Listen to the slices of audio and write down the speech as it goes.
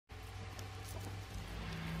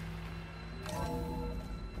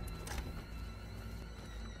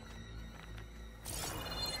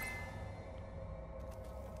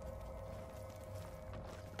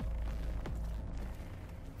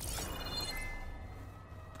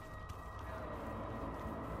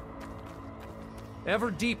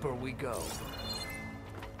Ever deeper we go.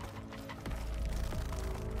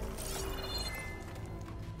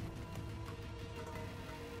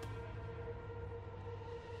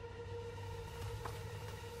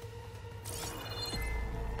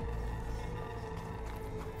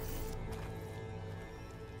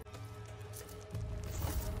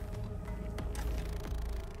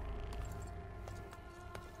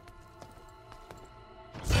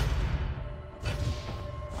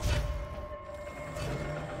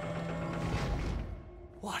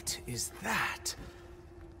 What is that?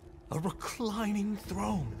 A reclining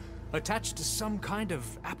throne, attached to some kind of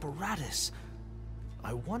apparatus.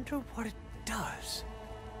 I wonder what it does.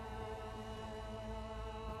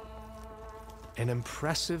 An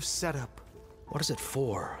impressive setup. What is it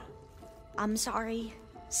for? I'm sorry,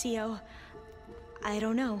 Hyo. I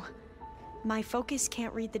don't know. My focus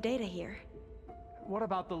can't read the data here. What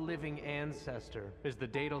about the living ancestor? Is the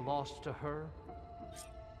data lost to her?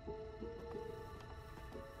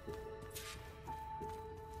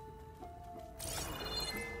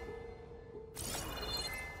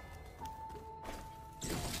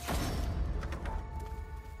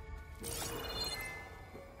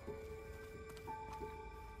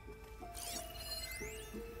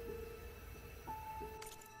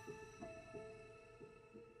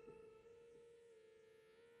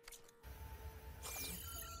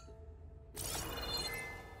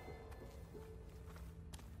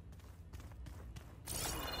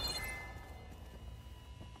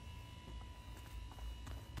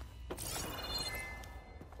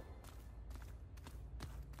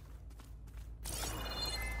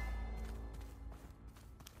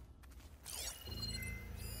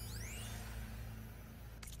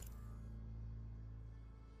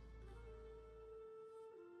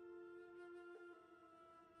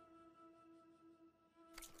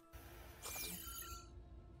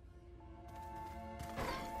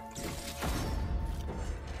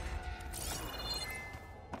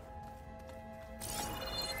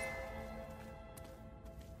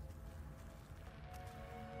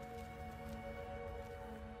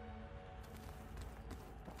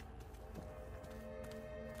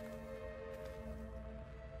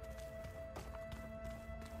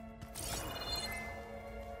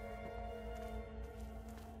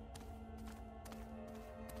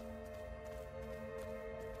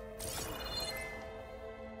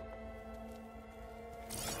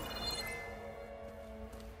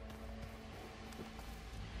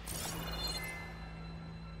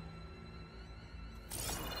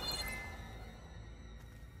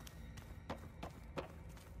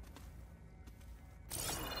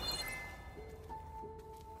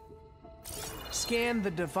 Scan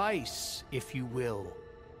the device, if you will.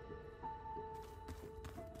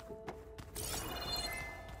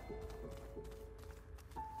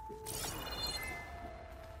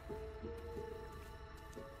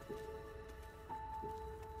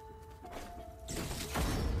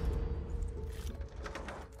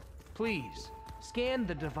 Please, scan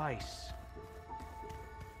the device.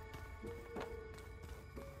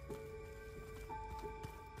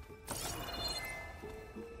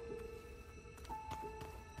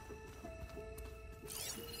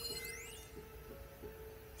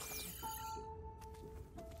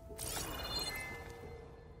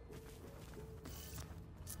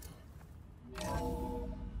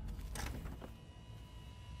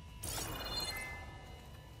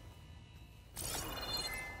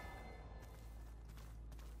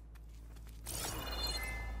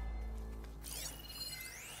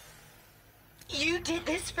 You did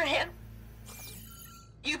this for him?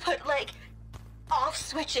 You put, like, off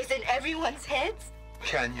switches in everyone's heads?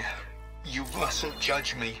 Kenya, you mustn't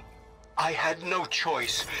judge me. I had no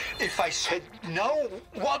choice. If I said no,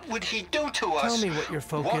 what would he do to us? Tell me what your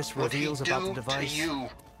focus reveals about the device. To you?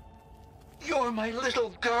 You're my little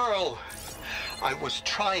girl. I was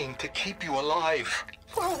trying to keep you alive.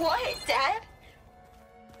 For what, Dad?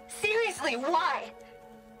 Seriously, why?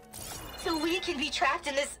 So we can be trapped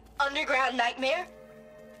in this underground nightmare?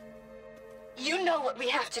 You know what we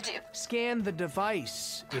have to do. Scan the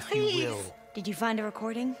device, if Please. you will. Did you find a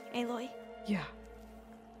recording, Aloy? Yeah.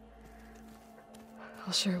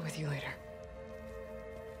 I'll share it with you later.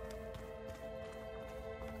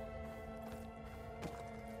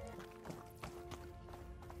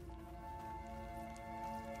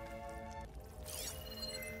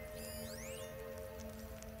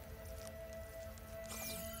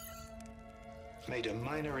 Made a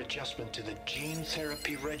minor adjustment to the gene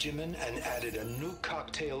therapy regimen and added a new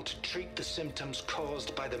cocktail to treat the symptoms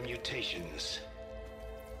caused by the mutations.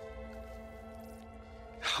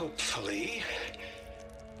 Hopefully,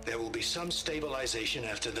 there will be some stabilization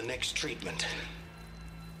after the next treatment.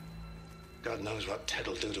 God knows what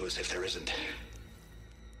Ted'll do to us if there isn't.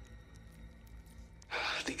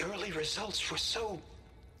 The early results were so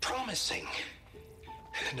promising.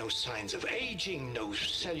 No signs of aging, no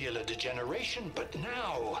cellular degeneration, but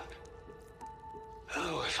now...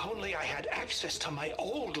 Oh, if only I had access to my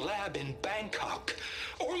old lab in Bangkok,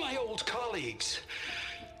 or my old colleagues,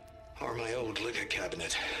 or my old liquor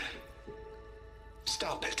cabinet.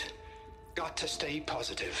 Stop it. Got to stay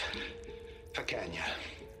positive. Fakanya.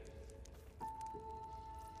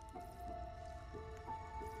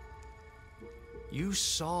 You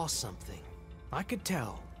saw something. I could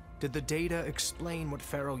tell. Did the data explain what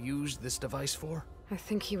Pharaoh used this device for? I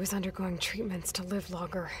think he was undergoing treatments to live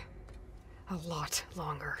longer. A lot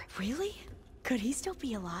longer. Really? Could he still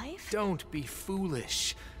be alive? Don't be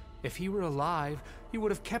foolish. If he were alive, he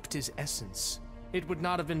would have kept his essence. It would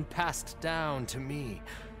not have been passed down to me.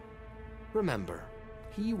 Remember,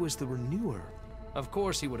 he was the renewer. Of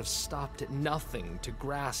course, he would have stopped at nothing to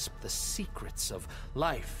grasp the secrets of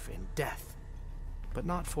life and death. But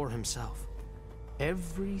not for himself.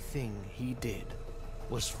 Everything he did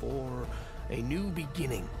was for a new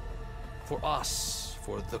beginning. For us,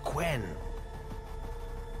 for the Quen.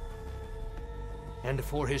 And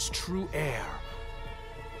for his true heir,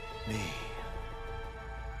 me.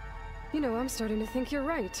 You know, I'm starting to think you're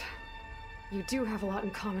right. You do have a lot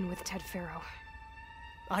in common with Ted Pharaoh.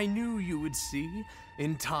 I knew you would see,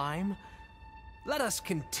 in time. Let us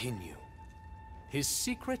continue. His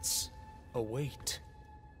secrets await.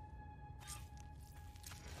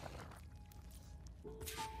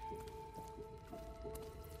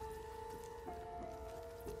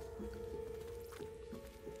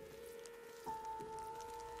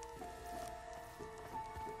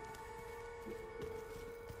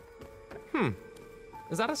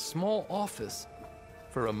 Is that a small office?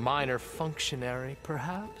 For a minor functionary,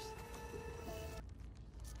 perhaps?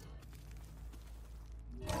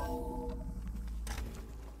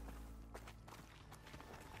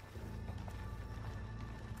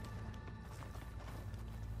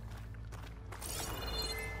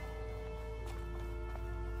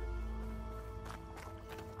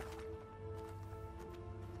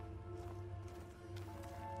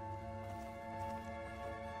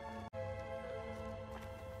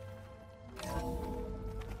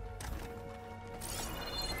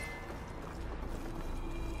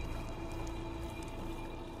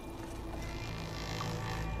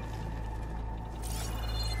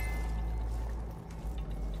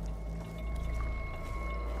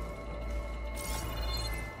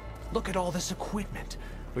 Look at all this equipment.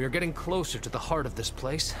 We are getting closer to the heart of this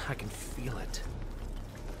place. I can feel it.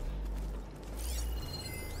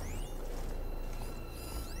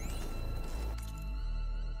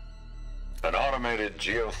 An automated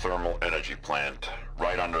geothermal energy plant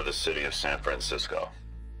right under the city of San Francisco.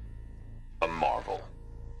 A marvel.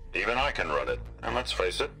 Even I can run it, and let's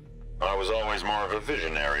face it, I was always more of a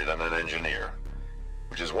visionary than an engineer.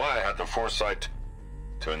 Which is why I had the foresight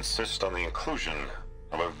to insist on the inclusion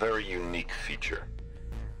of a very unique feature.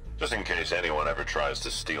 Just in case anyone ever tries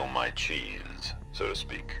to steal my cheese, so to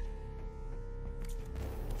speak.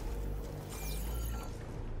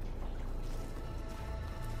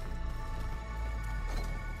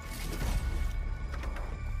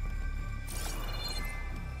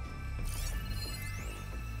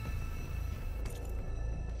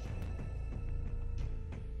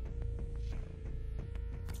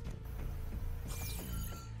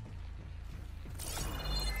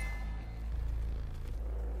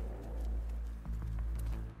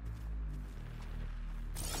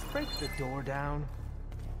 Break the door down.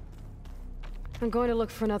 I'm going to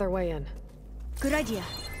look for another way in. Good idea.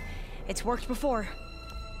 It's worked before.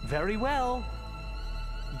 Very well.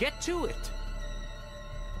 Get to it.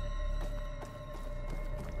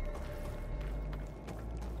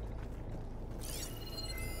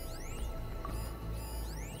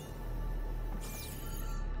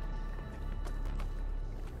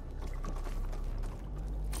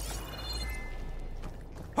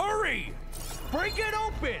 Hurry! Break it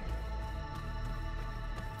open!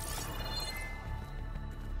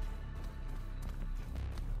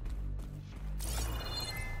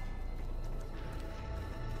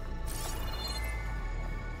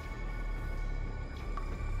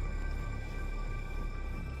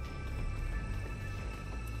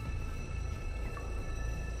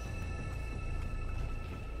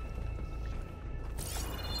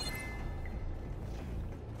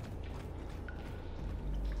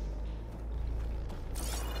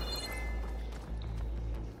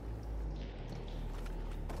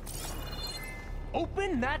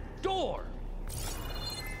 Open that door!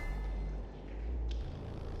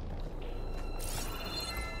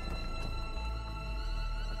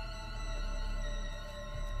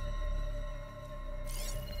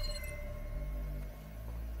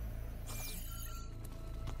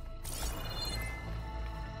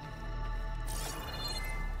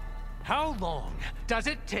 How long does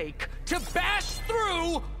it take to bash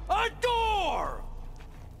through a door?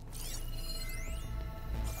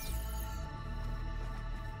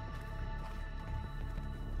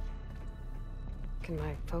 Can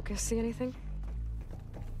my focus see anything?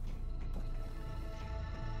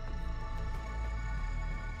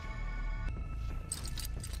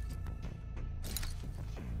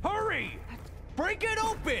 Hurry! Break it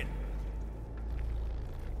open!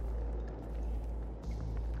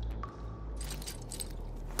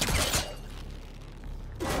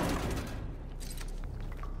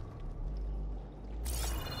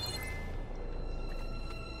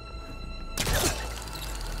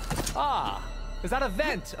 Ah, is that a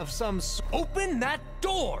vent of some sort? Open that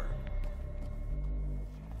door!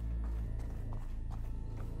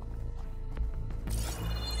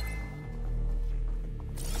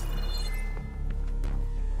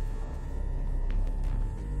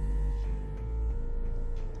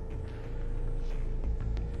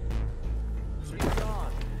 She's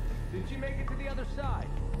gone. Did she make it to the other side?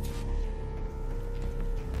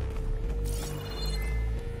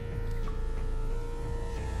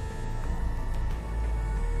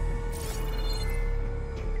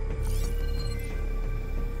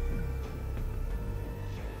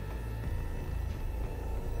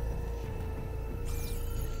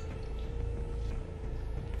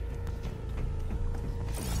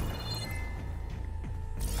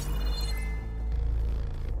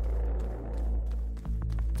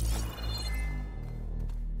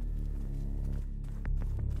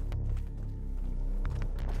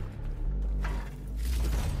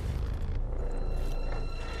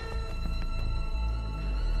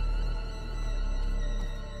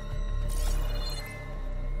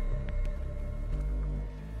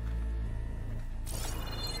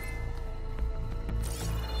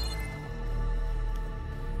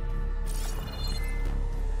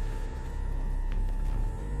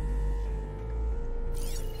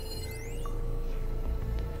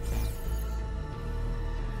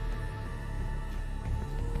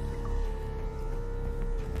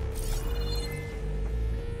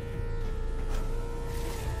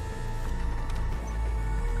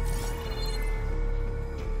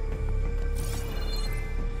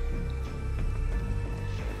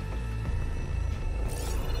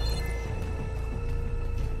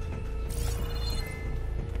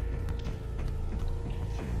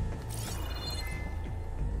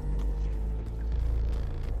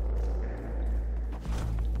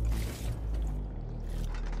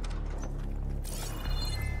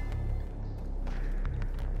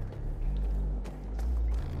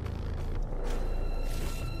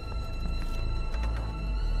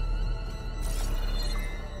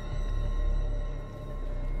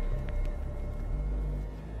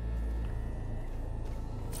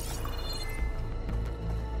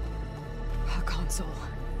 Console.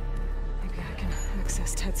 Maybe I can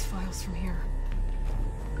access Ted's files from here.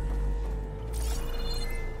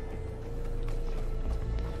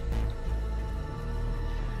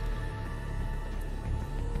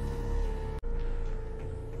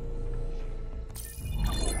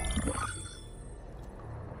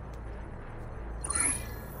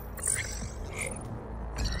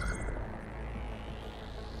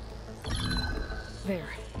 There.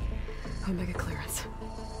 Omega clearance.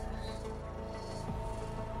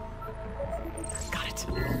 Got it.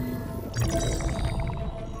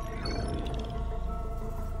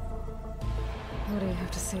 What do you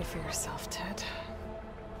have to say for yourself, Ted?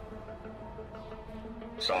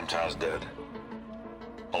 Somto's dead.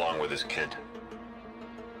 Along with his kid.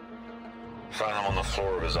 Found him on the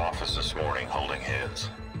floor of his office this morning, holding hands.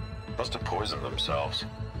 Must have poisoned themselves.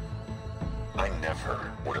 I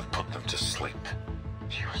never would have put them to sleep.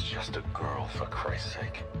 She was just a girl, for Christ's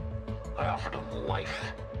sake. I offered them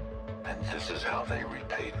life. And this is how they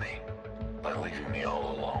repaid me. By leaving me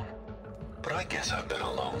all alone. But I guess I've been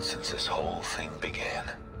alone since this whole thing began.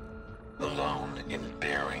 Alone in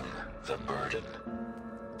bearing the burden.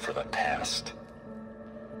 For the past.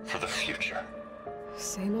 For the future.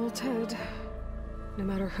 Same old Ted. No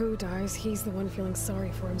matter who dies, he's the one feeling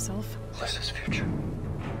sorry for himself. Liz's future.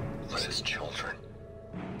 Liz's children.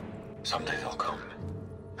 Someday they'll come.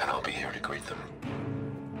 And I'll be here to greet them.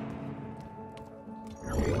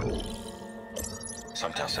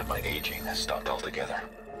 Sometimes said my aging has stopped altogether.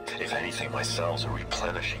 If anything, my cells are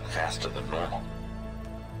replenishing faster than normal.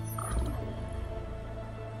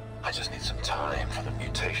 I just need some time for the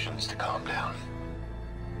mutations to calm down.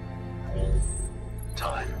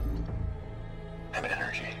 Time. And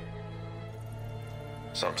energy.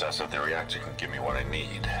 Sometimes said the reactor can give me what I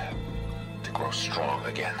need. To grow strong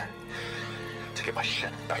again. To get my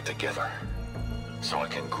shit back together. so I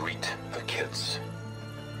can greet the kids.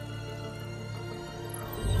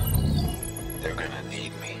 They're gonna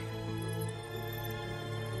need me.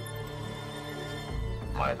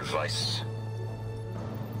 My advice,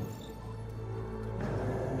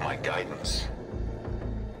 my guidance,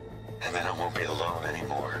 and then I won't be alone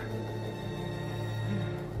anymore.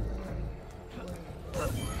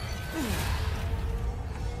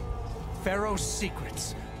 Pharaoh's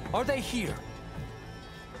secrets. Are they here?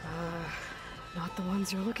 Not the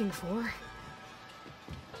ones you're looking for.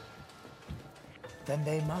 Then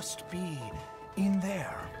they must be in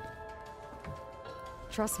there.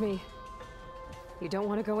 Trust me. You don't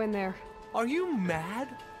want to go in there. Are you mad?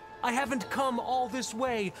 I haven't come all this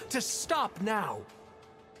way to stop now.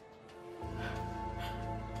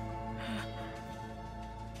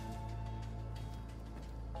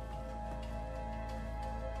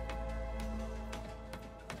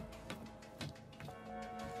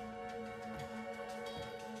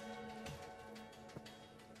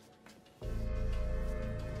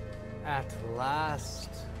 At last,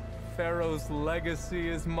 Pharaoh's legacy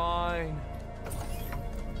is mine.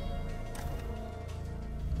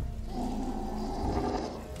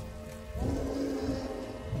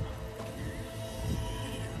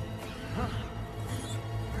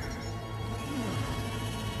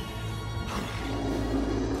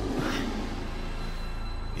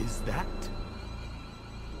 Is that?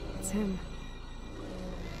 It's him.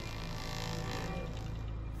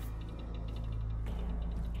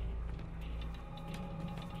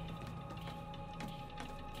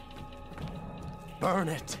 Burn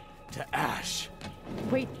it to ash.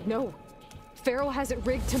 Wait, no. Pharaoh has it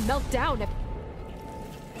rigged to melt down.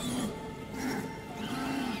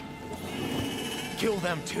 Kill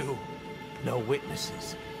them too. No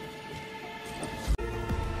witnesses.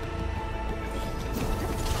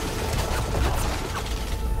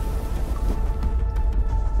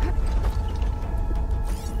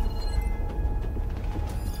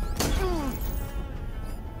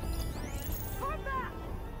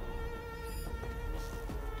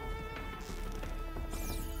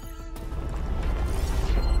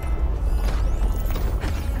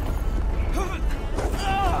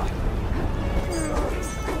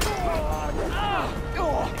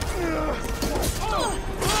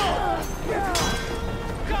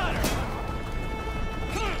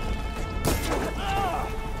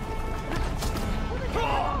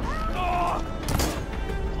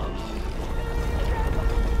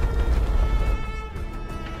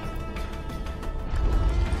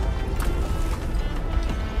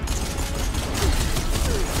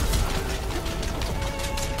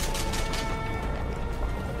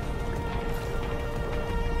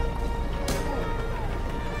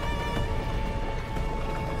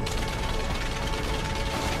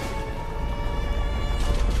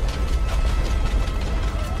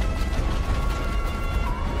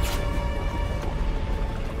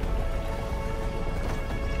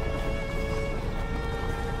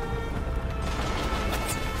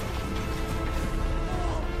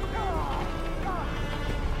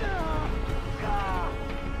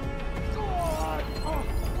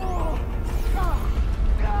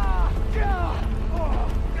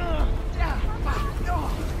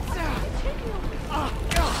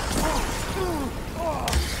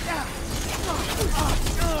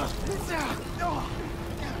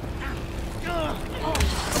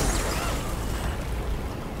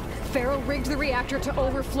 Pharaoh rigged the reactor to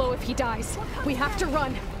overflow if he dies. We have to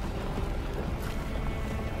run.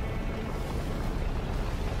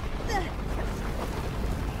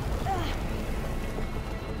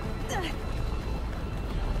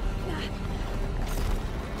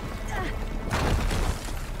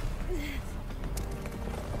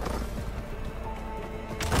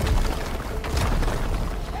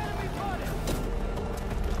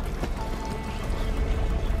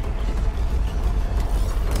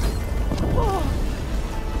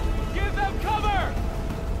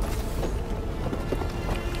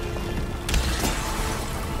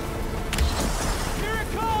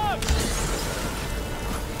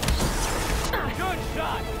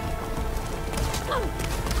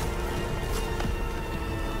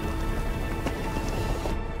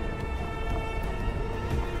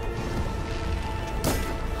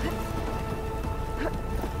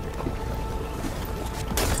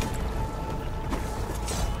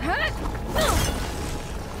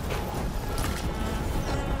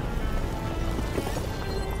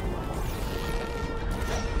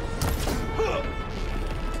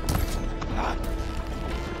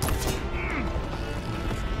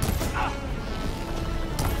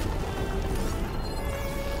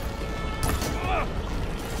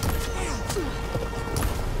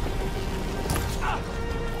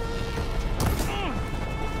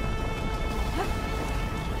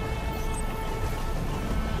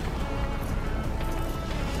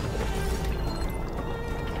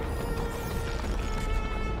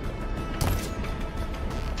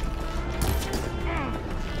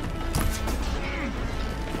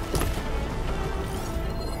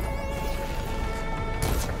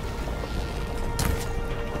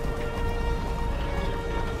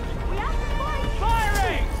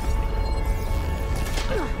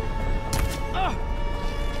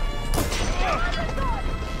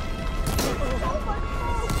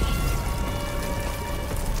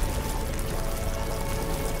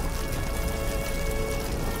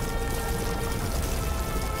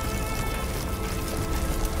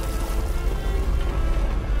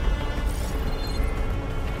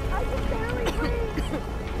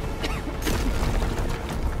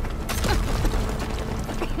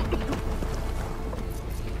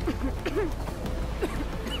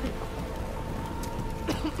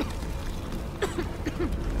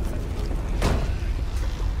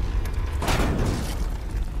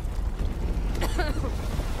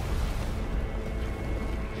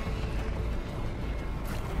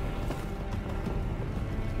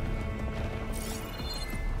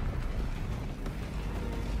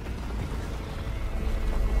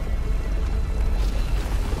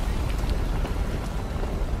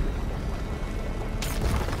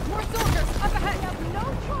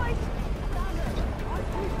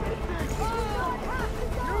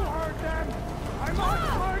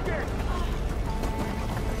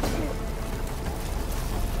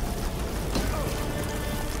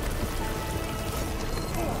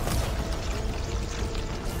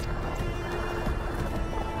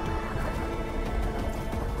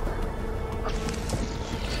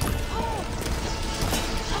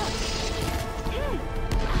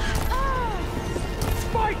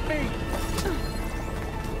 me!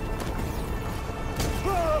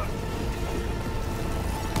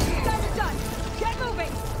 You guys are done! Get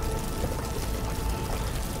moving!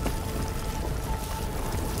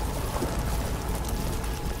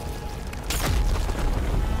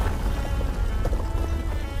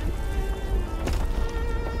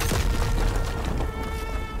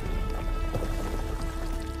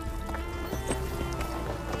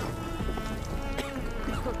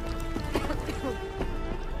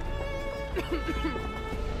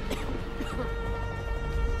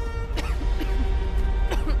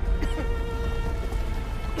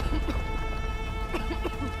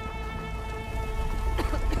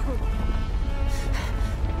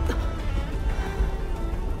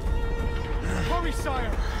 Hurry,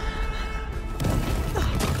 sire!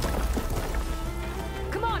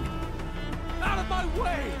 Come on! Out of my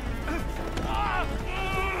way!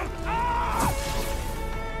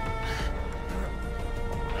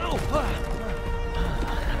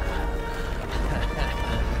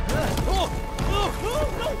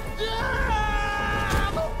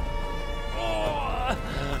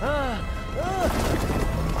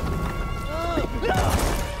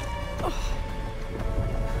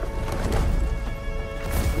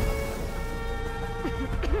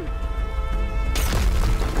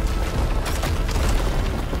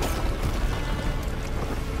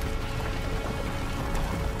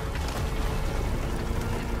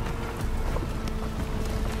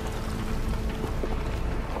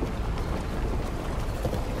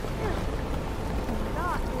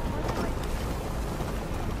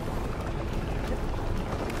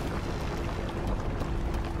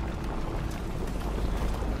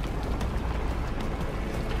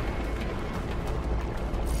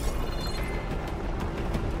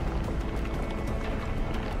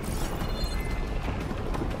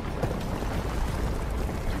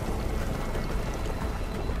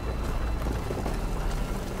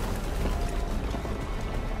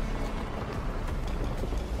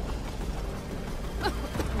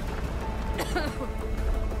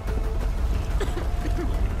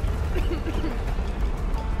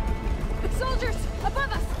 Soldiers!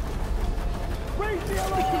 Above us! Leave me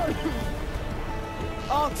alone!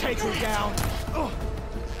 I'll take her down!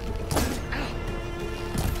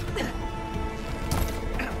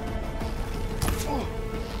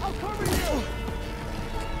 I'll cover you!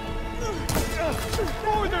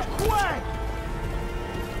 For the quack!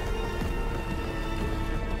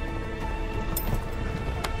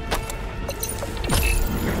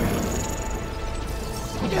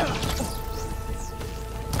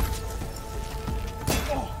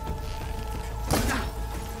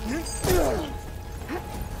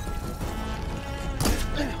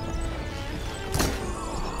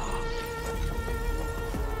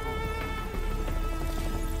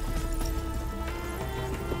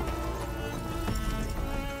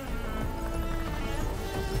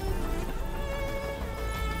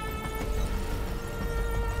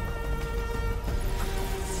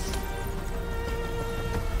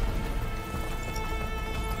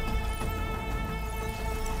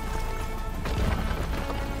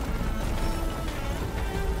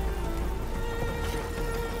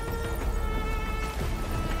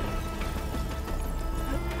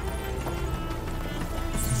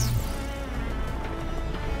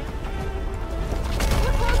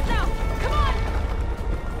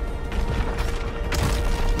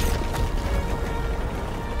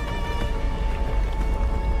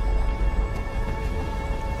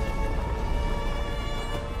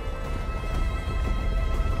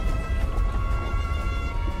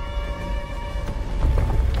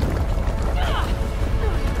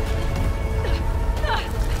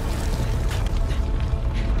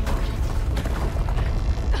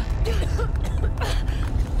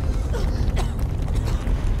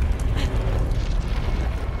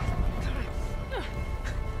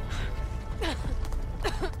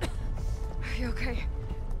 You okay?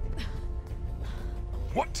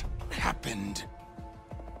 What happened?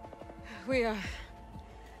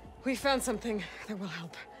 We found something that will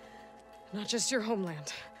help. Not just your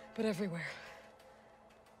homeland, but everywhere.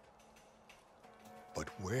 But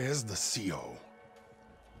where's the CO?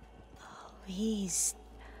 He's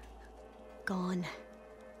gone.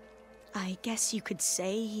 I guess you could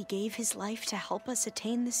say he gave his life to help us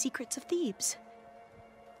attain the secrets of Thebes.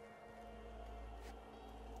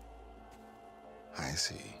 I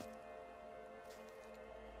see.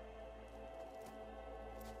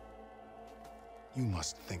 You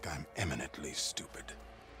must think I'm eminently stupid.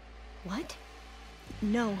 What?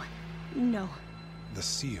 No. No. The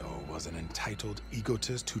CO was an entitled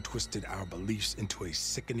egotist who twisted our beliefs into a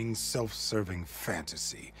sickening, self-serving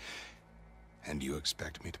fantasy. And you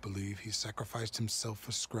expect me to believe he sacrificed himself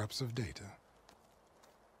for scraps of data?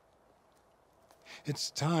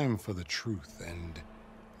 It's time for the truth, and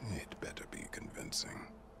it better be convincing.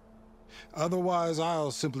 Otherwise,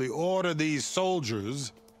 I'll simply order these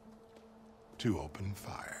soldiers to open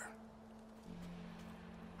fire.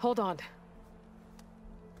 Hold on.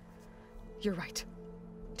 You're right.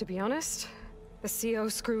 To be honest, the CO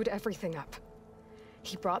screwed everything up.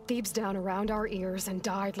 He brought Thebes down around our ears and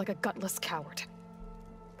died like a gutless coward.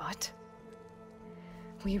 But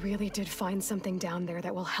we really did find something down there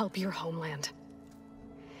that will help your homeland.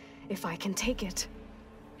 If I can take it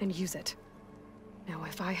and use it. Now,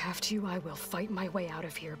 if I have to, I will fight my way out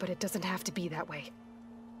of here, but it doesn't have to be that way.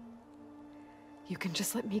 You can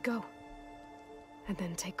just let me go. And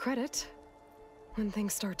then take credit when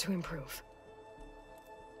things start to improve.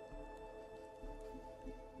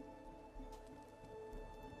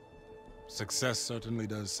 Success certainly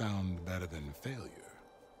does sound better than failure.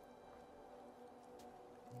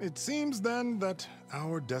 It seems then that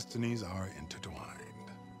our destinies are intertwined.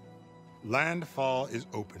 Landfall is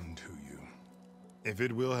open to you. If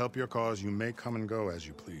it will help your cause, you may come and go as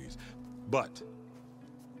you please. But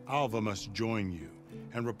Alva must join you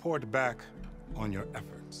and report back on your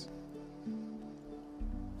efforts.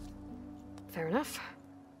 Fair enough.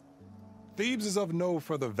 Thebes is of no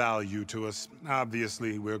further value to us.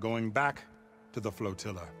 Obviously, we're going back to the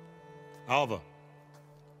flotilla. Alva,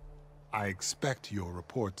 I expect your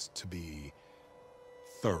reports to be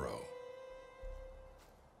thorough.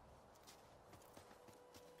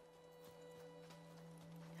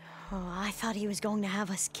 Oh, I thought he was going to have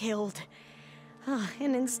us killed.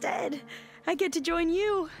 And instead, I get to join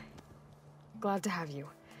you. Glad to have you.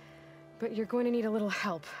 But you're going to need a little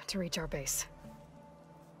help to reach our base.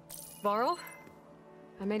 Varl,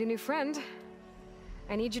 I made a new friend.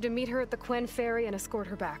 I need you to meet her at the Quen Ferry and escort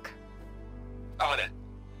her back. On it.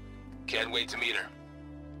 Can't wait to meet her.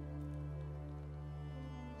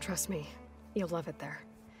 Trust me, you'll love it there.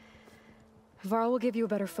 Varl will give you a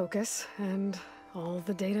better focus, and all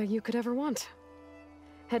the data you could ever want.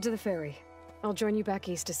 Head to the ferry. I'll join you back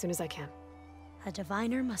east as soon as I can. A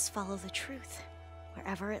diviner must follow the truth,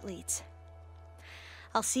 wherever it leads.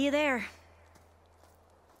 I'll see you there.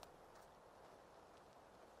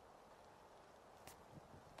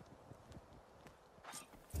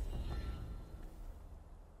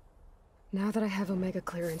 Now that I have Omega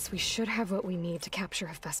clearance, we should have what we need to capture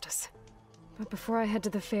Hephaestus. But before I head to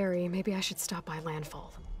the ferry, maybe I should stop by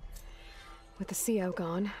Landfall. With the CO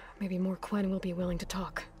gone, maybe more Quen will be willing to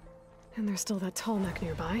talk. And there's still that tall neck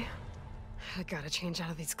nearby. I gotta change out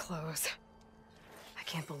of these clothes. I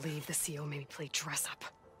can't believe the CO made me play dress up.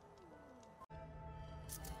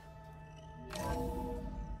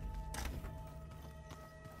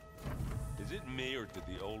 Is it me, or did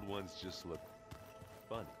the old ones just look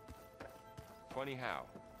funny? Funny how?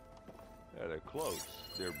 Yeah, they're close.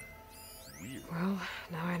 They're weird. Well,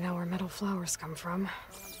 now I know where metal flowers come from.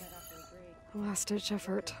 A last-ditch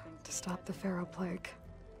effort to stop the Pharaoh plague.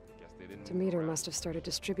 Demeter must have started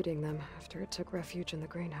distributing them after it took refuge in the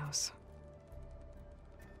greenhouse.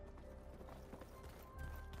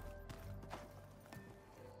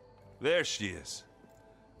 There she is.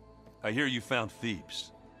 I hear you found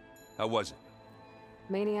Thebes. How was it?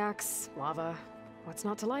 Maniacs, lava, what's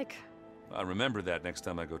not to like? I'll remember that next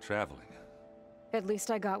time I go traveling. At least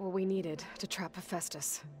I got what we needed to trap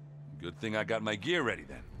Hephaestus. Good thing I got my gear ready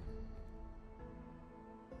then.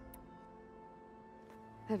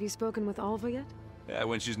 Have you spoken with Alva yet? Yeah,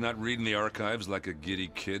 when she's not reading the archives like a giddy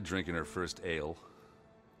kid drinking her first ale.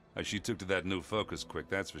 She took to that new focus quick,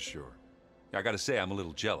 that's for sure. I gotta say, I'm a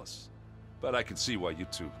little jealous. But I can see why you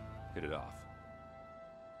two hit it off.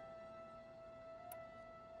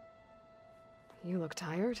 You look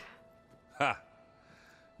tired. Ha!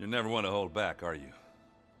 You never want to hold back, are you?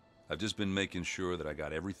 I've just been making sure that I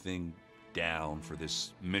got everything down for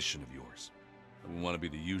this mission of yours. I don't want to be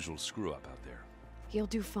the usual screw-up out there. You'll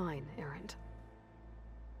do fine, Errant.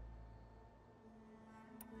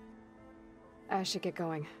 I should get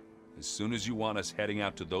going. As soon as you want us heading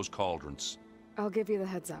out to those cauldrons. I'll give you the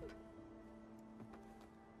heads up.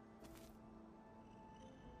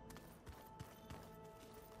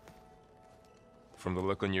 From the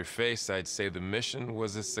look on your face, I'd say the mission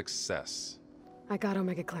was a success. I got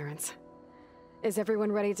Omega clearance. Is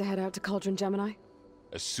everyone ready to head out to Cauldron Gemini?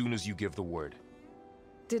 As soon as you give the word.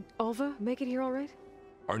 Did Alva make it here all right?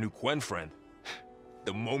 Our new Quen friend.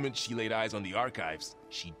 The moment she laid eyes on the archives,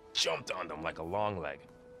 she jumped on them like a long leg.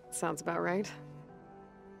 Sounds about right.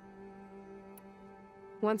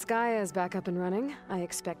 Once Gaia is back up and running, I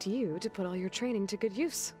expect you to put all your training to good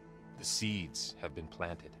use. The seeds have been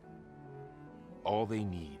planted. All they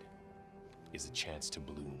need is a chance to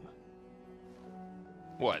bloom.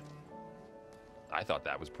 What? I thought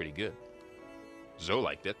that was pretty good. Zoe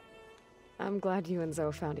liked it. I'm glad you and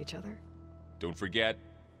Zoe found each other. Don't forget,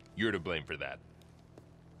 you're to blame for that.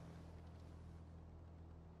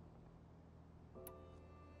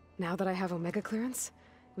 Now that I have Omega clearance,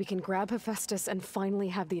 we can grab Hephaestus and finally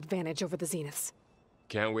have the advantage over the Zeniths.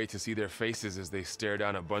 Can't wait to see their faces as they stare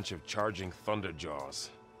down a bunch of charging Thunderjaws.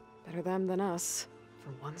 Better them than us,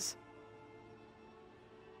 for once.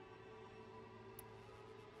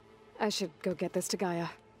 I should go get this to Gaia.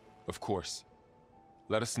 Of course.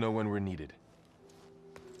 Let us know when we're needed.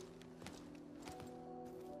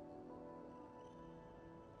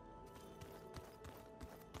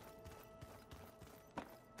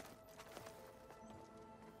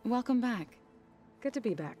 Welcome back. Good to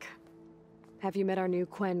be back. Have you met our new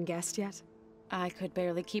Quen guest yet? I could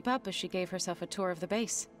barely keep up as she gave herself a tour of the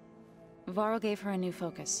base. Varl gave her a new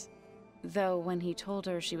focus. Though when he told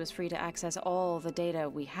her she was free to access all the data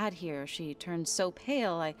we had here, she turned so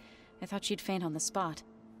pale I thought she'd faint on the spot.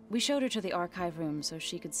 We showed her to the archive room so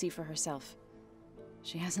she could see for herself.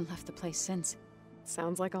 She hasn't left the place since.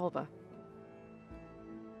 Sounds like Alva.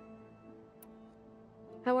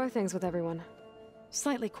 How are things with everyone?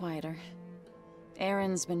 Slightly quieter.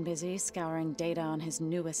 Aaron's been busy scouring data on his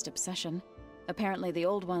newest obsession. Apparently the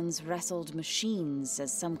old ones wrestled machines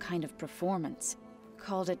as some kind of performance.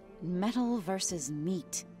 Called it metal versus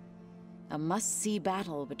meat. A must-see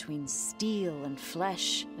battle between steel and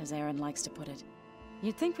flesh, as Aaron likes to put it.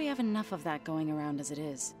 You'd think we have enough of that going around as it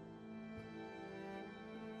is.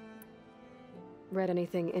 Read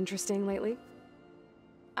anything interesting lately?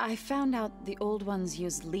 I found out the old ones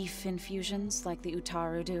use leaf infusions like the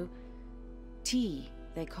Utaru do. Tea,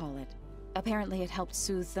 they call it. Apparently it helped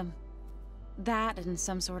soothe them. That and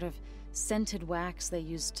some sort of scented wax they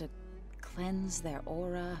used to cleanse their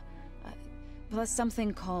aura. Plus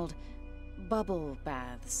something called bubble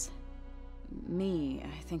baths.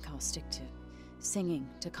 I think I'll stick to singing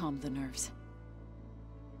to calm the nerves.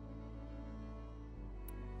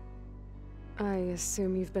 I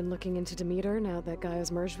assume you've been looking into Demeter now that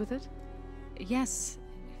Gaia's merged with it? Yes.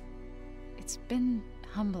 It's been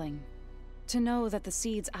humbling. To know that the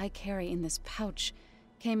seeds I carry in this pouch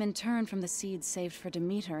came in turn from the seeds saved for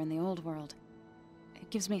Demeter in the old world. It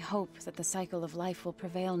gives me hope that the cycle of life will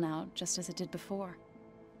prevail now, just as it did before.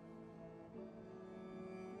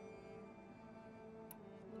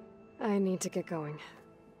 I need to get going.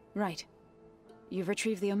 Right. You've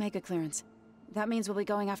retrieved the Omega clearance. That means we'll be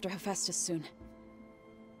going after Hephaestus soon.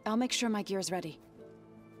 I'll make sure my gear's ready.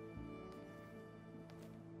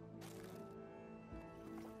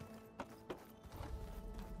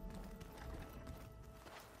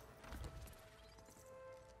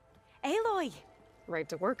 Aloy! Right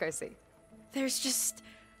to work, I see. There's just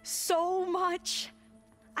so much.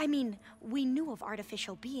 I mean, we knew of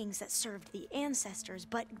artificial beings that served the ancestors,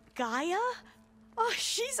 but Gaia? Oh,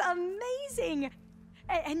 she's amazing!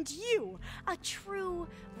 And you, a true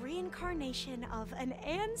reincarnation of an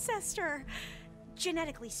ancestor.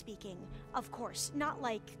 Genetically speaking, of course, not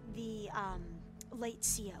like the, late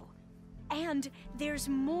CO. And there's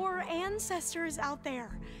more ancestors out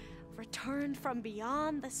there, returned from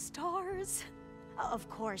beyond the stars. Of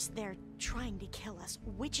course, they're trying to kill us,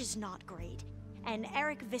 which is not great. And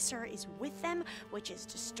Eric Visser is with them, which is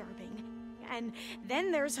disturbing. And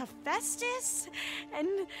then there's Hephaestus,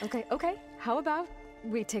 and... Okay. How about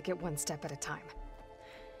we take it one step at a time?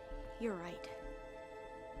 You're right.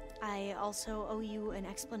 I also owe you an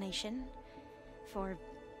explanation for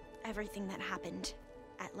everything that happened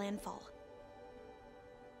at Landfall.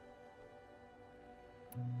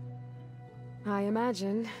 I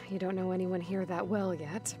imagine you don't know anyone here that well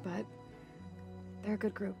yet, but they're a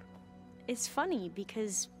good group. It's funny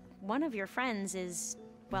because one of your friends is,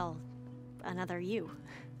 well, another you.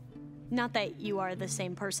 Not that you are the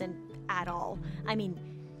same person at all. I mean,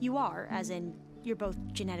 you are, as in, you're both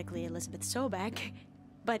genetically Elizabeth Sobek,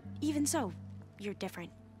 but even so, you're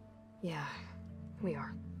different. Yeah, we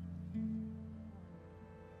are.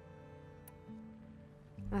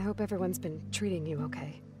 I hope everyone's been treating you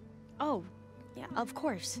okay. Oh, yeah, of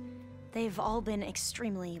course. They've all been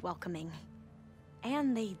extremely welcoming.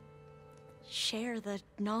 And they share the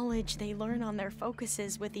knowledge they learn on their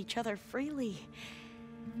focuses with each other freely.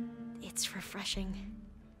 It's refreshing.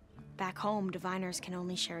 Back home, diviners can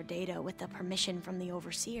only share data with the permission from the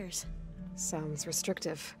overseers. Sounds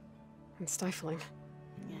restrictive and stifling.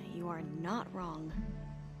 Yeah, you are not wrong.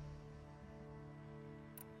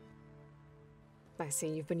 I see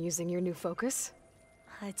you've been using your new focus.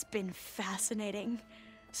 It's been fascinating.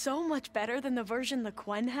 So much better than the version the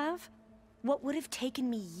Quen have. What would have taken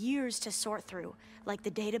me years to sort through, like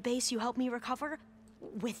the database you helped me recover,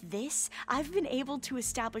 with this, I've been able to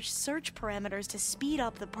establish search parameters to speed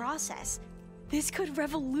up the process. This could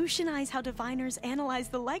revolutionize how diviners analyze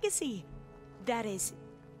the legacy. That is,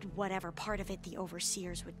 whatever part of it the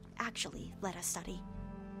overseers would actually let us study.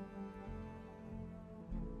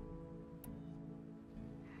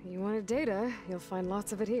 You wanted data, you'll find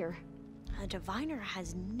lots of it here. A diviner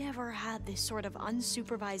has never had this sort of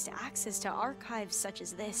unsupervised access to archives such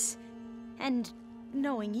as this. And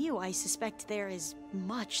knowing you, I suspect there is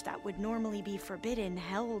much that would normally be forbidden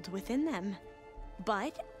held within them.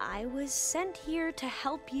 But I was sent here to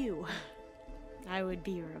help you. I would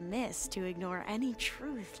be remiss to ignore any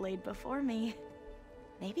truth laid before me.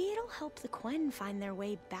 Maybe it'll help the Quen find their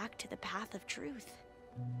way back to the path of truth.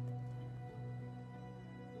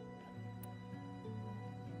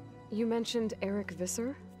 You mentioned Eric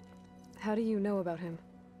Visser? How do you know about him?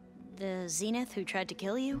 The Zenith who tried to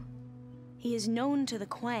kill you? He is known to the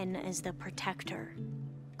Quen as the Protector.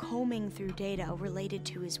 Combing through data related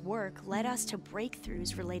to his work led us to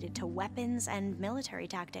breakthroughs related to weapons and military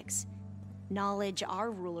tactics. Knowledge our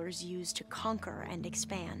rulers used to conquer and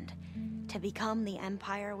expand, to become the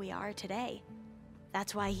empire we are today.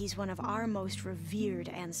 That's why he's one of our most revered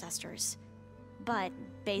ancestors. But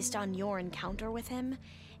based on your encounter with him,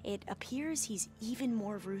 it appears he's even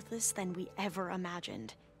more ruthless than we ever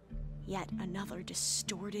imagined. Yet another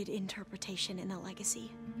distorted interpretation in the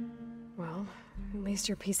legacy. Well, at least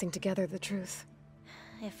you're piecing together the truth.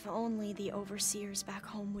 If only the overseers back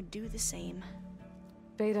home would do the same.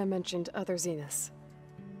 Beta mentioned other Zeniths.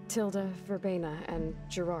 Tilda, Verbena, and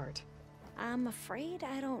Gerard. I'm afraid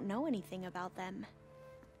I don't know anything about them.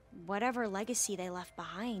 Whatever legacy they left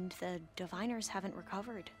behind, the diviners haven't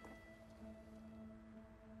recovered.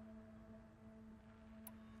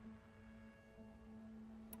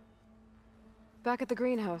 Back at the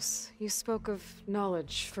greenhouse, you spoke of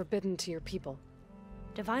knowledge forbidden to your people.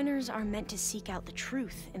 Diviners are meant to seek out the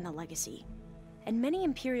truth in the legacy, and many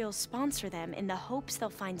Imperials sponsor them in the hopes they'll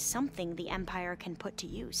find something the Empire can put to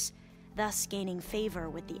use, thus gaining favor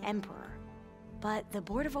with the Emperor. But the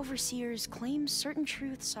Board of Overseers claims certain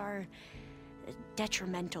truths are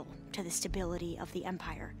detrimental to the stability of the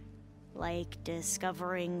Empire, like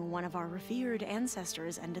discovering one of our revered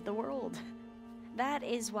ancestors ended the world. That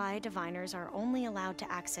is why diviners are only allowed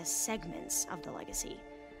to access segments of the legacy.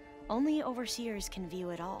 Only overseers can view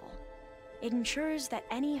it all. It ensures that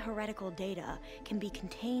any heretical data can be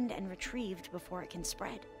contained and retrieved before it can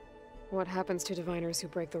spread. What happens to diviners who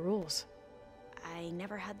break the rules? I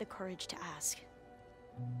never had the courage to ask.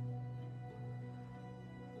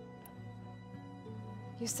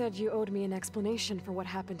 You said you owed me an explanation for what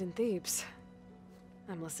happened in Thebes.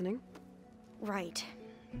 I'm listening. Right.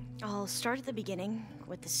 I'll start at the beginning,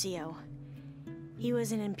 with the CO. He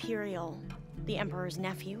was an Imperial, the Emperor's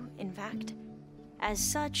nephew, in fact. As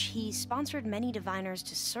such, he sponsored many diviners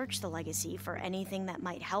to search the legacy for anything that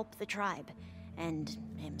might help the tribe, and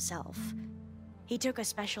himself. He took a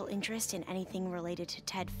special interest in anything related to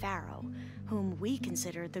Ted Faro, whom we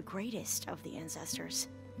consider the greatest of the ancestors.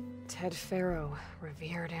 Ted Faro,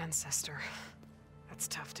 revered ancestor. That's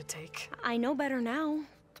tough to take. I know better now,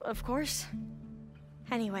 of course.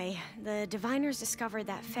 Anyway, the diviners discovered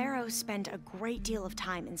that Faro spent a great deal of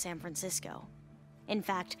time in San Francisco. In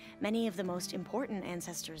fact, many of the most important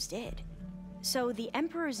ancestors did. So the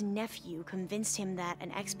Emperor's nephew convinced him that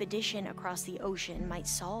an expedition across the ocean might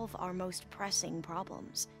solve our most pressing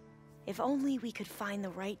problems. If only we could find the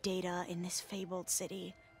right data in this fabled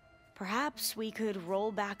city. Perhaps we could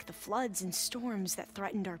roll back the floods and storms that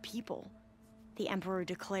threatened our people. The Emperor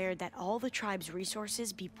declared that all the tribe's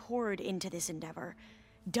resources be poured into this endeavor.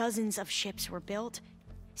 Dozens of ships were built,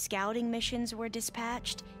 scouting missions were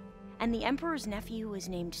dispatched, and the Emperor's nephew was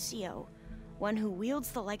named CO, one who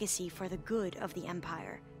wields the legacy for the good of the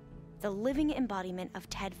Empire, the living embodiment of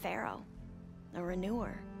Ted Faro, the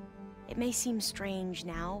Renewer. It may seem strange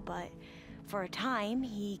now, but for a time,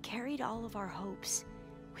 he carried all of our hopes.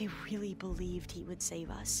 We really believed he would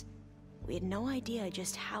save us. We had no idea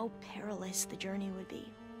just how perilous the journey would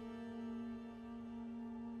be.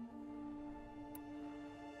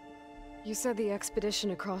 You said the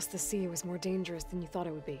expedition across the sea was more dangerous than you thought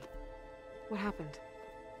it would be. What happened?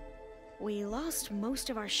 We lost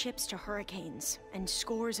most of our ships to hurricanes, and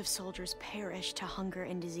scores of soldiers perished to hunger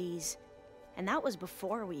and disease. And that was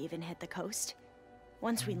before we even hit the coast.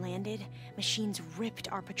 Once we landed, machines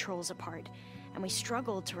ripped our patrols apart, and we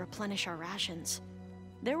struggled to replenish our rations.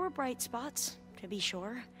 There were bright spots, to be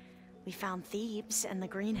sure. We found Thebes and the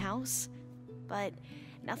greenhouse. But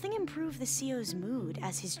nothing improved the CEO's mood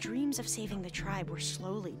as his dreams of saving the tribe were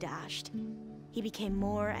slowly dashed. He became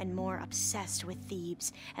more and more obsessed with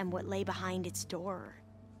Thebes and what lay behind its door.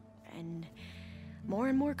 And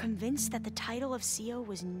more convinced that the title of CEO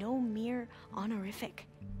was no mere honorific.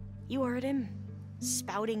 You heard him,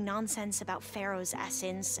 spouting nonsense about Pharaoh's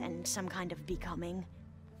essence and some kind of becoming.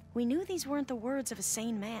 We knew these weren't the words of a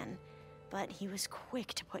sane man, but he was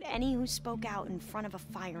quick to put any who spoke out in front of a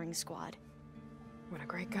firing squad. What a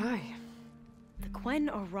great guy. The Quen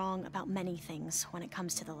are wrong about many things when it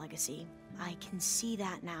comes to the legacy. I can see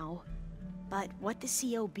that now. But what the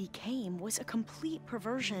CO became was a complete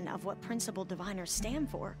perversion of what principled diviners stand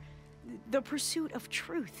for. The pursuit of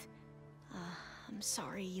truth. I'm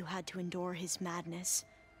sorry you had to endure his madness.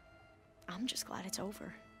 I'm just glad it's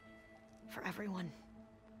over. For everyone.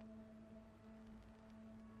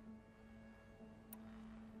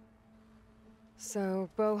 So,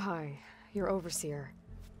 Bohai, your overseer.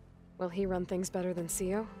 Will he run things better than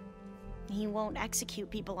CEO? He won't execute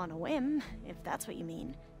people on a whim, if that's what you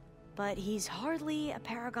mean. But he's hardly a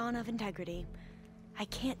paragon of integrity. I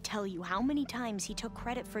can't tell you how many times he took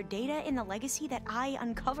credit for data in the legacy that I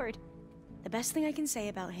uncovered. The best thing I can say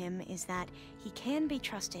about him is that he can be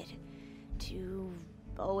trusted to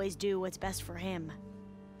always do what's best for him.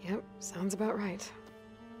 Yep, sounds about right.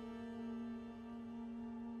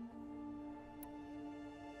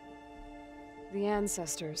 The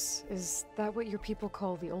ancestors, is that what your people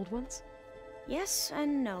call the old ones? Yes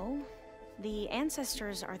and no. The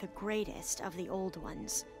ancestors are the greatest of the old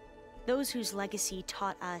ones. Those whose legacy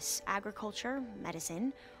taught us agriculture,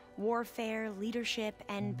 medicine, warfare, leadership,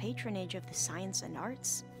 and patronage of the science and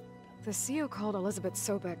arts. The CEO called Elizabeth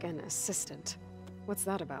Sobek an assistant. What's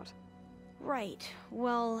that about? Right.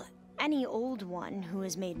 Well, any old one who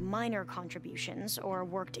has made minor contributions or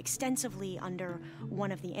worked extensively under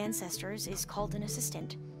one of the ancestors is called an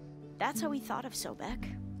assistant. That's how we thought of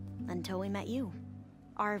Sobek, until we met you.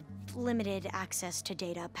 Our limited access to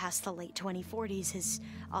data past the late 2040s has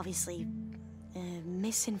obviously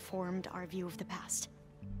misinformed our view of the past.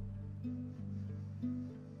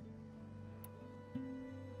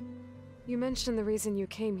 You mentioned the reason you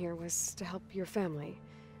came here was to help your family.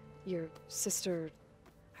 Your sister...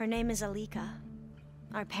 Her name is Alika.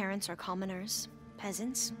 Our parents are commoners.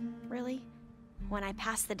 Peasants, really. When I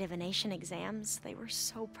passed the divination exams, they were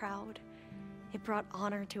so proud. It brought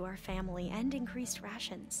honor to our family and increased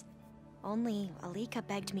rations. Only Alika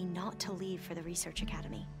begged me not to leave for the research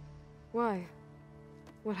academy. Why?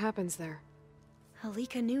 What happens there?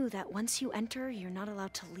 Alika knew that once you enter, you're not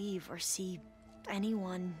allowed to leave or see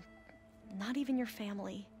anyone, not even your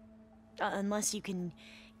family. Unless you can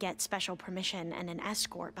get special permission and an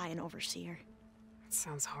escort by an overseer. That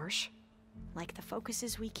sounds harsh. Like the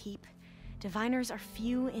focuses we keep, diviners are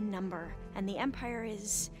few in number, and the Empire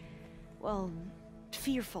is, well,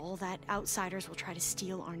 fearful that outsiders will try to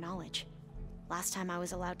steal our knowledge. Last time I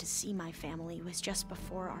was allowed to see my family was just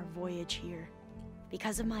before our voyage here.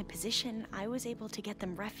 Because of my position, I was able to get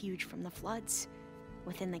them refuge from the floods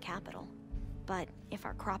within the capital. But if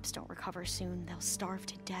our crops don't recover soon, they'll starve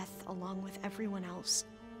to death along with everyone else.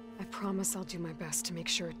 I promise I'll do my best to make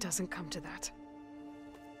sure it doesn't come to that.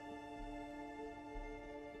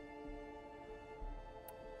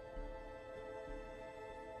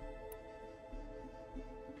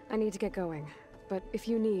 I need to get going, but if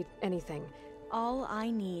you need anything... All I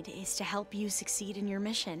need is to help you succeed in your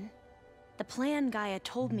mission. The plan Gaia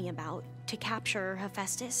told me about, to capture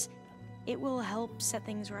Hephaestus, it will help set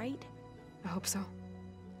things right. I hope so.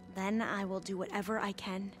 Then I will do whatever I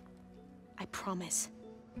can. I promise.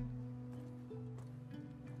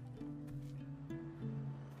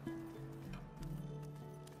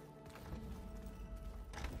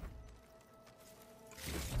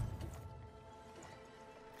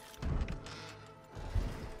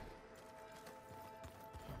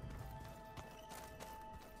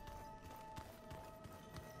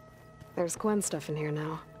 There's Gwen stuff in here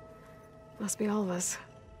now. Must be all of us.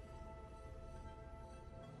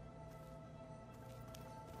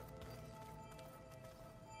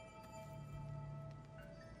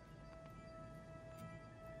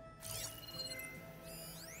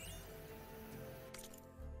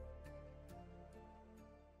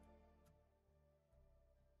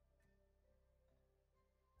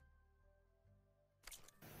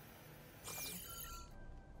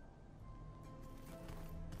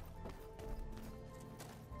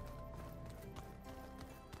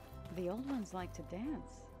 The old ones like to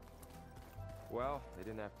dance. Well, they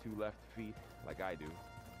didn't have two left feet like I do.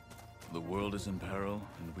 The world is in peril,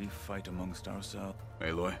 and we fight amongst ourselves.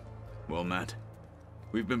 Aloy, well met.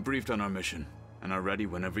 We've been briefed on our mission. and are ready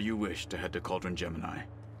whenever you wish to head to Cauldron Gemini.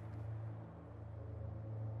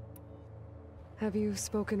 Have you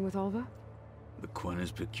spoken with Alva? The Quen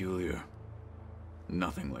is peculiar.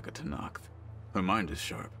 Nothing like a Tenakth. Her mind is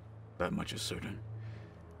sharp, that much is certain.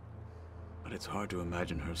 But it's hard to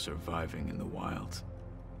imagine her surviving in the wilds.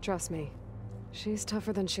 Trust me, she's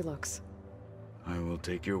tougher than she looks. I will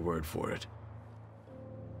take your word for it.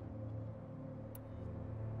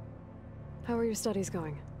 How are your studies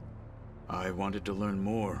going? I wanted to learn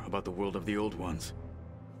more about the world of the Old Ones.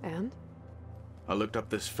 And? I looked up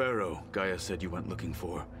this pharaoh Gaia said you went looking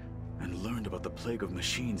for, and learned about the plague of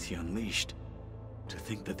machines he unleashed. To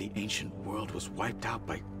think that the ancient world was wiped out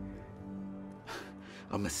by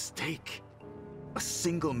a mistake. A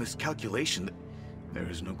single miscalculation. There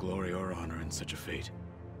is no glory or honor in such a fate.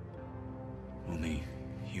 Only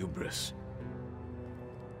hubris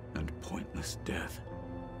and pointless death.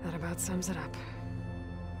 That about sums it up.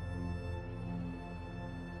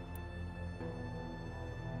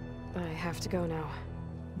 I have to go now.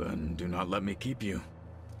 Then do not let me keep you.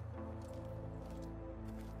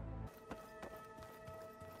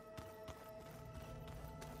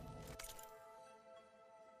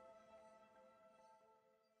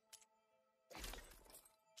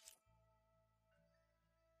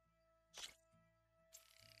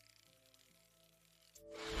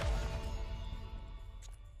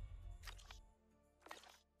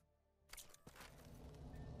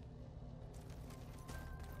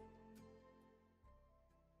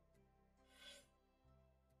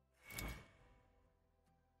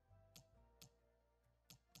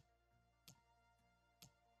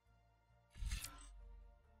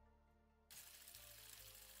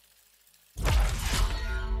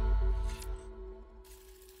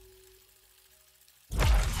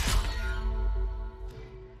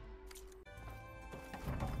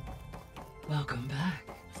 Welcome back.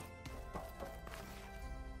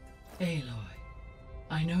 Aloy,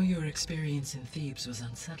 I know your experience in Thebes was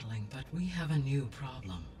unsettling, but we have a new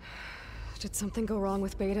problem. Did something go wrong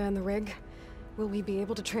with Beta and the rig? Will we be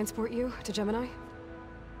able to transport you to Gemini?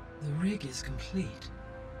 The rig is complete.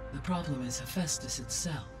 The problem is Hephaestus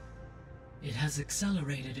itself. It has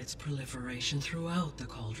accelerated its proliferation throughout the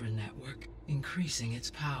Cauldron network, increasing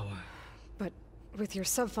its power. But with your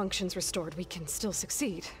sub-functions restored, we can still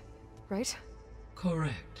succeed, right?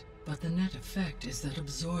 Correct. But the net effect is that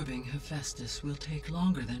absorbing Hephaestus will take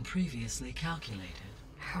longer than previously calculated.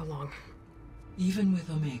 How long? Even with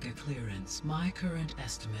Omega clearance, my current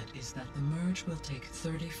estimate is that the merge will take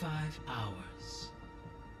 35 hours.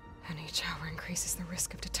 And each hour increases the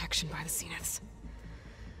risk of detection by the Zeniths.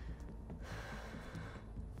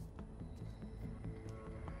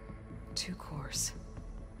 Two cores.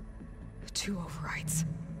 Two overrides.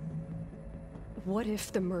 What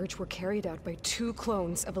if the merge were carried out by two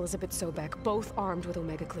clones of Elizabeth Sobek, both armed with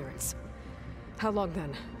Omega clearance? How long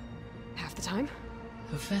then? Half the time?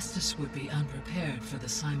 Hephaestus would be unprepared for the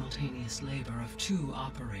simultaneous labor of two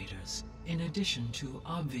operators, in addition to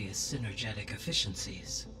obvious synergetic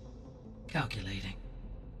efficiencies. Calculating.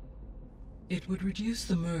 It would reduce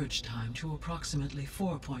the merge time to approximately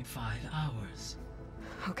 4.5 hours.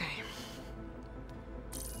 Okay.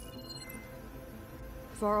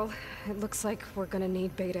 Varl, it looks like we're gonna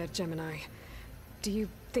need Beta at Gemini. Do you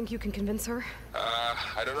think you can convince her?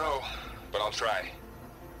 I don't know, but I'll try.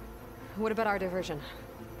 What about our diversion?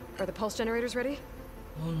 Are the pulse generators ready?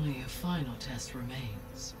 Only a final test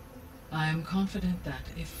remains. I am confident that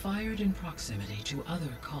if fired in proximity to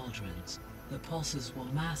other cauldrons, the pulses will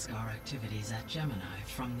mask our activities at Gemini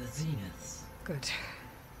from the Zeniths. Good.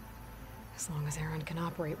 As long as Aaron can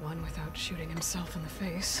operate one without shooting himself in the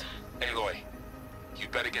face. Aloy, you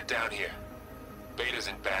better get down here. Beta's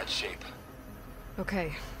in bad shape.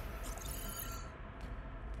 Okay.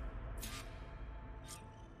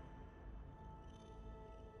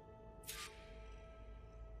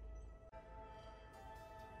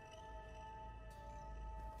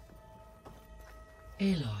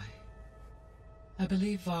 Aloy, I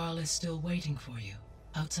believe Varl is still waiting for you,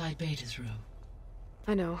 outside Beta's room.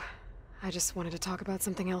 I know. I just wanted to talk about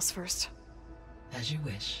something else first. As you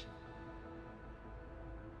wish.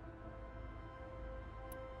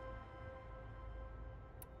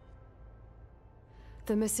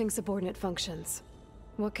 The missing subordinate functions.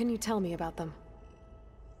 What can you tell me about them?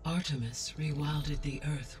 Artemis rewilded the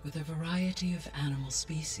Earth with a variety of animal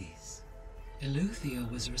species. Eleuthia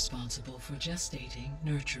was responsible for gestating,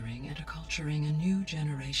 nurturing, and acculturating a new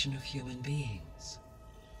generation of human beings.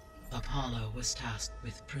 Apollo was tasked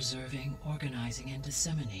with preserving, organizing, and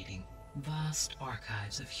disseminating vast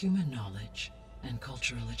archives of human knowledge and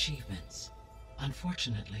cultural achievements.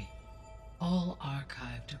 Unfortunately, All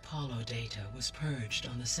archived Apollo data was purged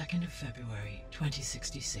on the 2nd of February,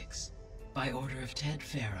 2066, by order of Ted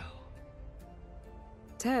Faro.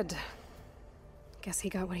 Ted. Guess he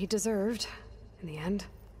got what he deserved, in the end.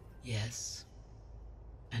 Yes.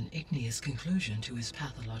 An igneous conclusion to his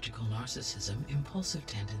pathological narcissism, impulsive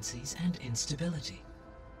tendencies, and instability.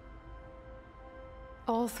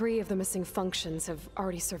 All 3 of the missing functions have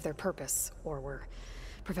already served their purpose, or were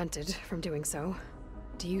prevented from doing so.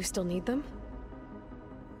 Do you still need them?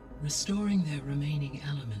 Restoring their remaining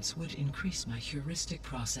elements would increase my heuristic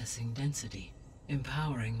processing density,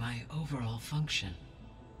 empowering my overall function.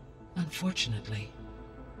 Unfortunately,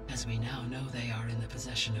 as we now know they are in the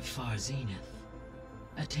possession of Far Zenith,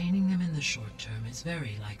 attaining them in the short term is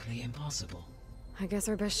very likely impossible. I guess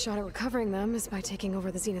our best shot at recovering them is by taking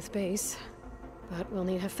over the Zenith base. But we'll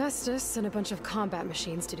need Hephaestus and a bunch of combat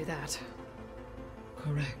machines to do that.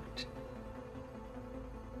 Correct.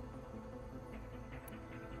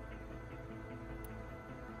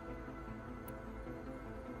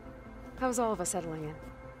 How's all of us settling in?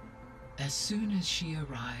 As soon as she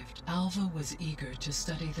arrived, Alva was eager to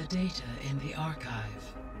study the data in the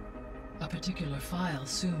archive. A particular file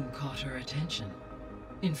soon caught her attention.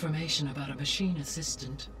 Information about a machine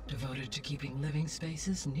assistant devoted to keeping living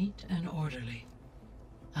spaces neat and orderly.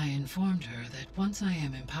 I informed her that once I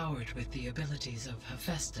am empowered with the abilities of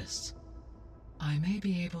Hephaestus, I may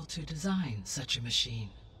be able to design such a machine.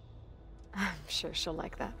 I'm sure she'll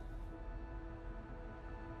like that.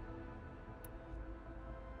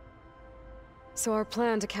 So our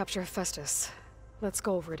plan to capture Hephaestus. Let's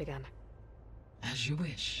go over it again. As you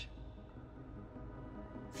wish.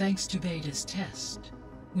 Thanks to Beta's test,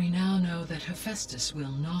 we now know that Hephaestus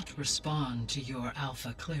will not respond to your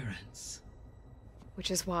Alpha clearance. Which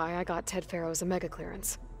is why I got Ted Faro's Omega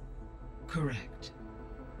clearance. Correct.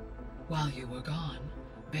 While you were gone,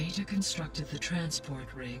 Beta constructed the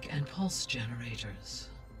transport rig and pulse generators.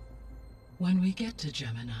 When we get to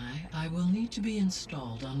Gemini, I will need to be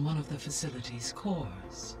installed on one of the facility's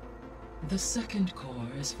cores. The second core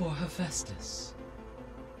is for Hephaestus.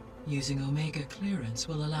 Using Omega clearance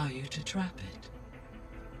will allow you to trap it.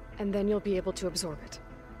 And then you'll be able to absorb it.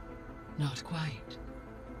 Not quite.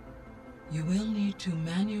 You will need to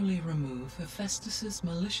manually remove Hephaestus's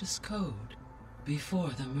malicious code before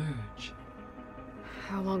the merge.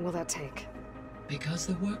 How long will that take? Because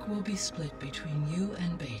the work will be split between you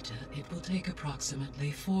and Beta, it will take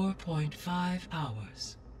approximately 4.5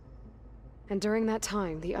 hours. And during that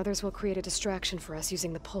time, the others will create a distraction for us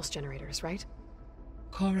using the pulse generators, right?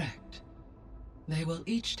 Correct. They will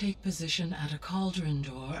each take position at a cauldron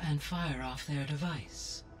door and fire off their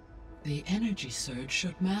device. The energy surge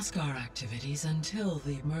should mask our activities until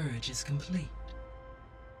the merge is complete.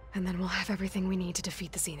 And then we'll have everything we need to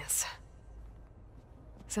defeat the Zeniths.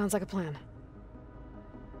 Sounds like a plan.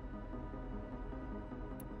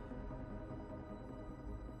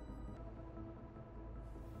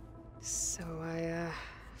 So I,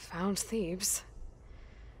 found Thebes.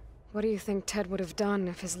 What do you think Ted would have done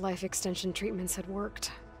if his life extension treatments had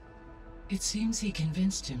worked? It seems he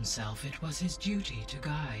convinced himself it was his duty to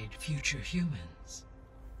guide future humans.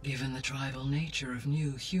 Given the tribal nature of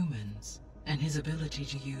new humans, and his ability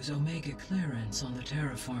to use Omega clearance on the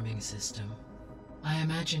terraforming system, I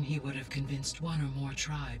imagine he would have convinced one or more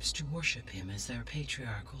tribes to worship him as their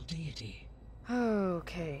patriarchal deity.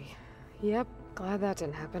 Okay. Yep, glad that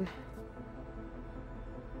didn't happen.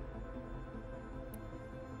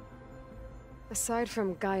 Aside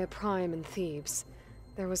from Gaia Prime and Thebes,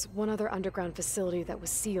 there was one other underground facility that was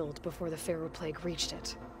sealed before the Pharaoh Plague reached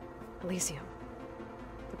it. Elysium.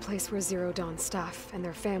 The place where Zero Dawn staff and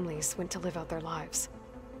their families went to live out their lives.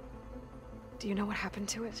 Do you know what happened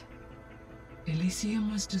to it?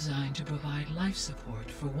 Elysium was designed to provide life support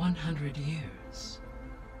for 100 years.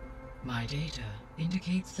 My data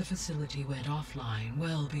indicates the facility went offline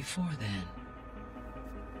well before then.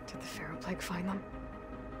 Did the Pharaoh Plague find them?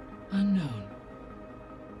 Unknown.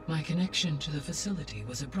 My connection to the facility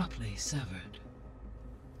was abruptly severed.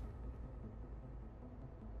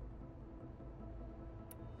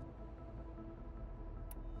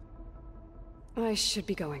 I should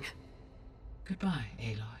be going. Goodbye,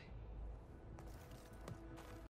 Aloy.